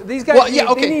brutal. These guys need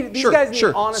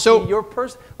honesty. So, your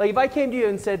person, like if I came to you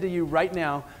and said to you right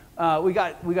now, we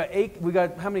got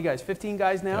how many guys? 15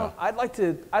 guys now. Yeah.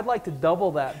 I'd like to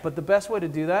double that, but the best way to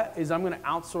do that is I'm going to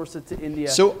outsource it to India,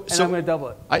 and I'm going to double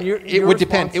it. It would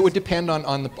depend. It would depend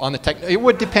on the tech. It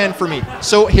would depend for me.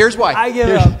 So here's why. I give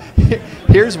it up.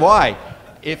 Here's why.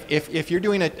 If you're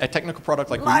doing a technical product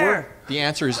like we were, the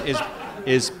answer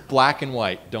is black and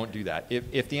white. Don't do that.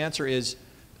 If the answer is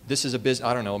this is a business,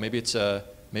 I don't know, maybe it's a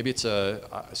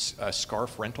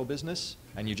scarf rental business,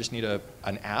 and you just need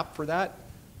an app for that.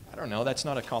 I don't know. That's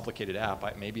not a complicated app.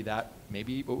 Maybe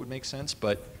it would make sense,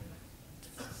 but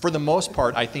for the most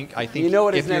part, I think. You know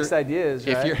what his next idea is,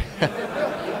 right? If you're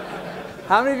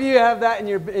How many of you have that in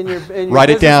your write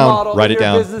it business down. model? Write it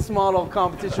down. Business model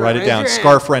competition. Write it down.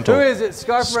 Scarf rental. Who is it?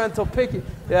 Scarf rental. Pick it.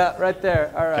 Yeah, right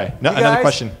there. All right. Okay. No, another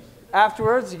question.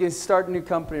 Afterwards, you can start a new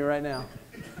company right now.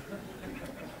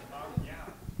 Yeah.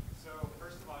 So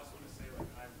first of all, I just want to say,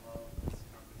 I love this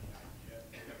company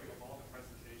idea. Of all the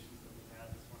presentations that we've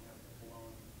had, this one has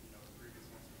blown, the previous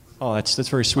ones. Oh, that's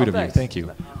very sweet of you. Thanks. Thank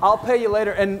you. I'll pay you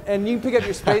later, and you can pick up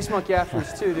your Space Monkey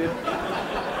afterwards too, dude.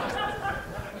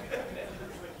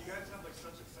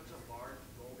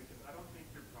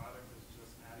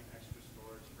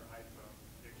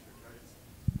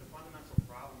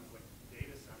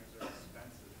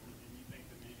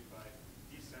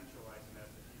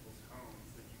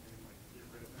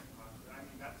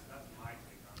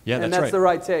 Yeah, that's right. And that's the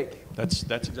right take. That's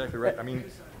exactly right. I mean,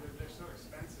 they're so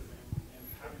expensive, and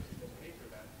how do you pay for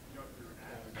that? Through an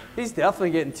ad. He's definitely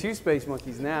getting 2 Space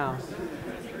Monkeys now.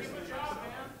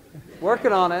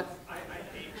 Working on it. I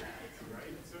hate ads,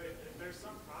 right? So if there's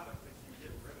some product that can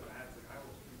get rid of ads, I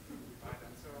will completely buy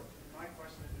them. So my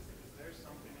question is there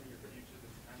something in your future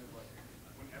that's kind of like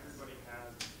when everybody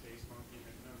has a Space Monkey and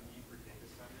there's no need for data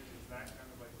centers? Is that kind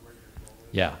of like where your goal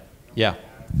is?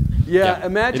 Yeah,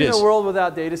 imagine a world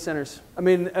without data centers. I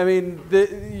mean,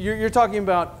 you're talking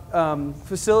about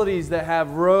facilities that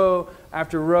have row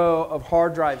after row of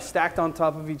hard drives stacked on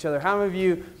top of each other. How many of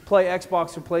you play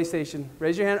Xbox or PlayStation?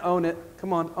 Raise your hand. Own it.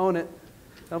 Come on, own it.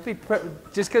 Don't be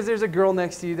just because there's a girl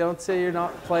next to you. Don't say you're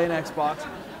not playing Xbox.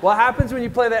 What happens when you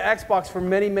play that Xbox for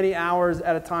many, many hours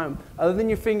at a time? Other than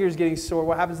your fingers getting sore,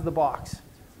 what happens to the box?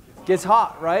 It gets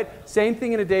hot, right? Same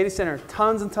thing in a data center.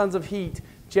 Tons and tons of heat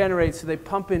generates, so they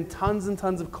pump in tons and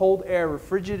tons of cold air,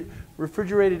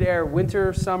 refrigerated air,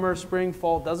 winter, summer, spring,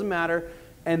 fall, doesn't matter.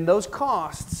 And those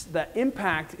costs that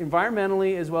impact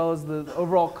environmentally as well as the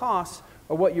overall costs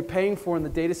are what you're paying for in the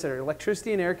data center.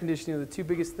 Electricity and air conditioning are the 2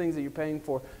 biggest things that you're paying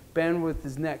for. Bandwidth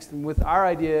is next. And with our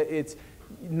idea, it's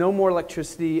no more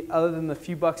electricity other than the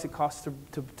few bucks it costs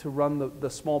to run the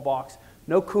small box.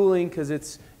 No cooling because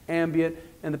it's ambient,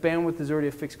 and the bandwidth is already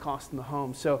a fixed cost in the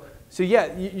home. So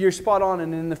yeah, you're spot on.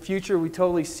 And in the future, we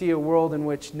totally see a world in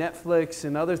which Netflix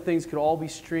and other things could all be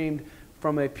streamed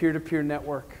from a peer-to-peer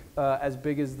network as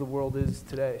big as the world is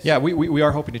today. So. Yeah, we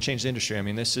are hoping to change the industry. I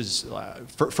mean, this is,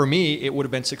 for me, it would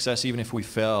have been success even if we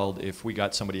failed, if we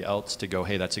got somebody else to go,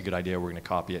 hey, that's a good idea, we're going to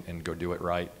copy it and go do it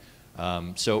right.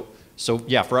 So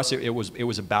yeah, for us, it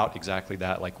was about exactly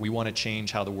that. Like, we want to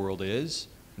change how the world is,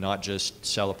 not just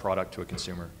sell a product to a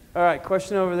consumer. All right,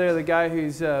 question over there, the guy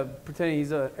who's pretending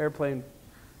he's an airplane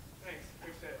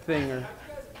thing. Or, How'd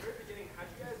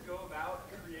you guys go about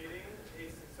creating a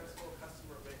successful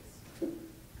customer base?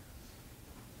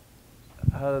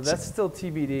 that's still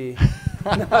TBD.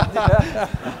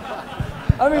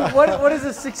 I mean, what is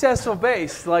a successful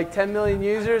base? Like 10 million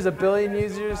users, a billion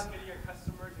users?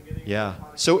 Yeah.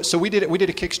 So we did a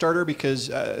Kickstarter because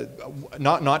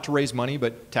not to raise money,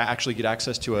 but to actually get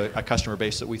access to a customer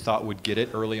base that we thought would get it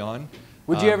early on.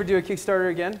 Would you ever do a Kickstarter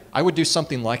again? I would do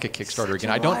something like a Kickstarter again.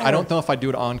 I don't know if I'd do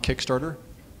it on Kickstarter,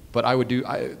 but I would do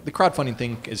the crowdfunding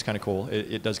thing is kind of cool.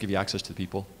 It does give you access to the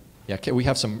people. Yeah, we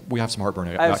have some heartburn about Kickstarter itself.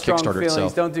 I have strong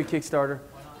feelings. Don't do Kickstarter.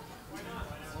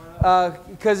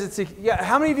 Because it's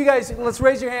how many of you guys? Let's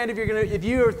raise your hand if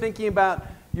you are thinking about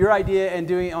your idea and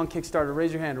doing it on Kickstarter.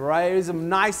 Raise your hand. Raise them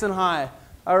nice and high.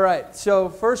 All right. So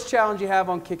first challenge you have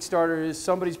on Kickstarter is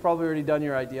somebody's probably already done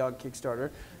your idea on Kickstarter.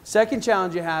 Second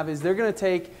challenge you have is they're going to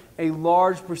take a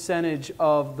large percentage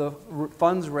of the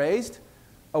funds raised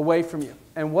away from you.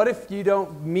 And what if you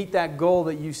don't meet that goal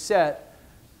that you set?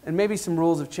 And maybe some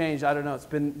rules have changed. I don't know. It's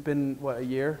been what, a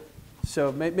year?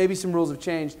 So maybe some rules have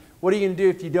changed. What are you going to do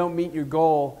if you don't meet your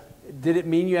goal? Did it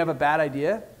mean you have a bad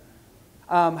idea?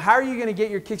 How are you going to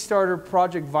get your Kickstarter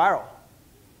project viral?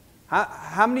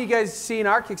 How many of you guys seen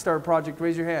our Kickstarter project?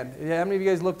 Raise your hand. How many of you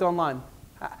guys looked online?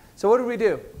 So what did we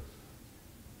do?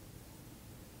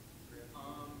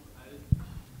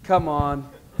 Come on.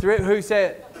 Who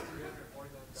said it?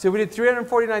 So we did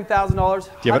 $349,000. Do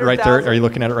you have it right there? Are you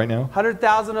looking at it right now?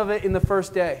 100,000 of it in the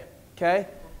first day. Okay?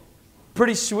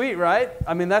 Pretty sweet, right?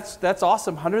 I mean, that's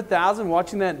awesome. 100,000,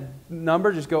 watching that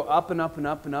number just go up and up and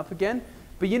up and up again.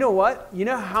 But you know what? You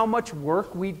know how much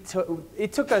work we took?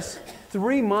 It took us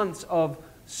 3 months of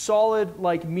solid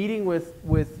meeting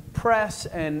with press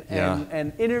and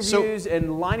interviews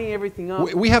and lining everything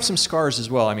up. We have some scars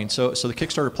as well. I mean, so the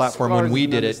Kickstarter platform, when we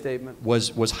did it,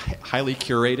 was highly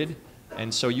curated.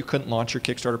 And so you couldn't launch your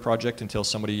Kickstarter project until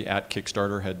somebody at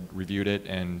Kickstarter had reviewed it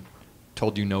and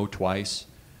told you no twice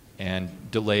and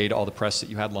delayed all the press that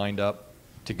you had lined up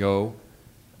to go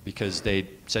because they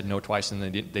said no twice and they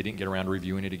didn't get around to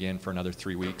reviewing it again for another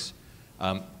 3 weeks.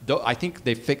 Though I think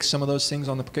they fixed some of those things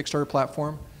on the Kickstarter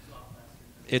platform.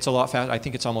 It's a lot faster. I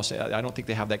think it's almost, I don't think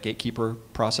they have that gatekeeper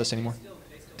process anymore.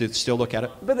 Do they still look at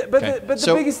it? But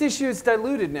the biggest issue is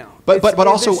diluted now. But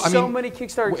also, I mean, so many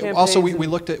Kickstarter campaigns. Also, we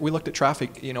looked at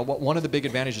traffic. You know, one of the big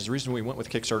advantages, the reason we went with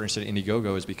Kickstarter instead of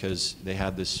Indiegogo is because they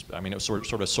had this. I mean, it was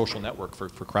sort of a social network for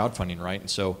crowdfunding, right? And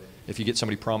so if you get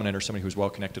somebody prominent or somebody who's well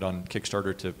connected on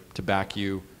Kickstarter to back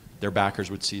you, their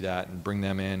backers would see that and bring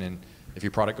them in. And if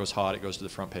your product goes hot, it goes to the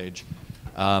front page.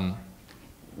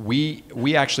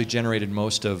 We actually generated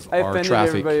most of our traffic. I offended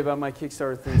everybody about my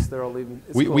Kickstarter things. They're all leaving.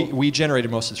 We generated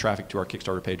most of the traffic to our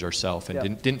Kickstarter page ourselves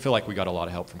and didn't feel like we got a lot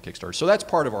of help from Kickstarter. So that's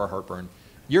part of our heartburn.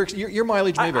 Your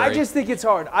mileage may vary. I just think it's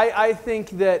hard. I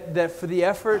think that for the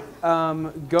effort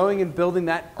going and building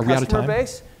that customer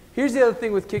base. Here's the other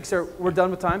thing with Kickstarter. We're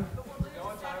done with time?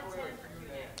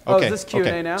 Okay. Is this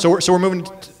Q&A now? So we're moving.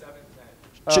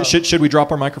 Should we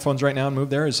drop our microphones right now and move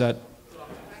there? Is that?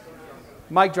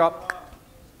 Mic drop.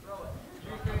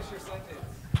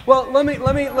 Well, let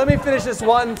me finish this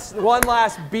one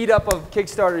last beat up of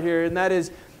Kickstarter here, and that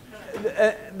is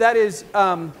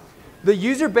the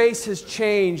user base has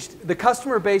changed. The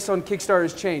customer base on Kickstarter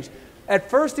has changed. At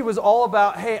first, it was all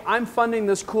about, hey, I'm funding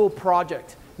this cool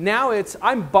project. Now it's,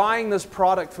 I'm buying this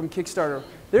product from Kickstarter.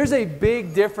 There's a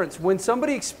big difference. When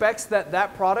somebody expects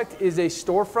that product is a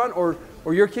storefront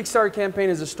or your Kickstarter campaign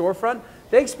is a storefront,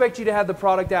 they expect you to have the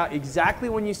product out exactly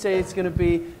when you say it's going to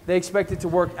be. They expect it to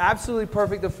work absolutely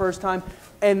perfect the first time.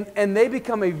 And they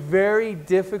become a very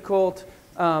difficult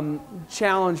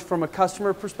challenge from a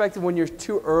customer perspective when you're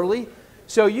too early.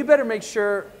 So you better make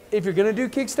sure, if you're going to do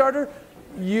Kickstarter,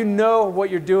 you know what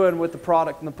you're doing with the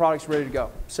product and the product's ready to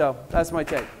go. So that's my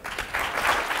take.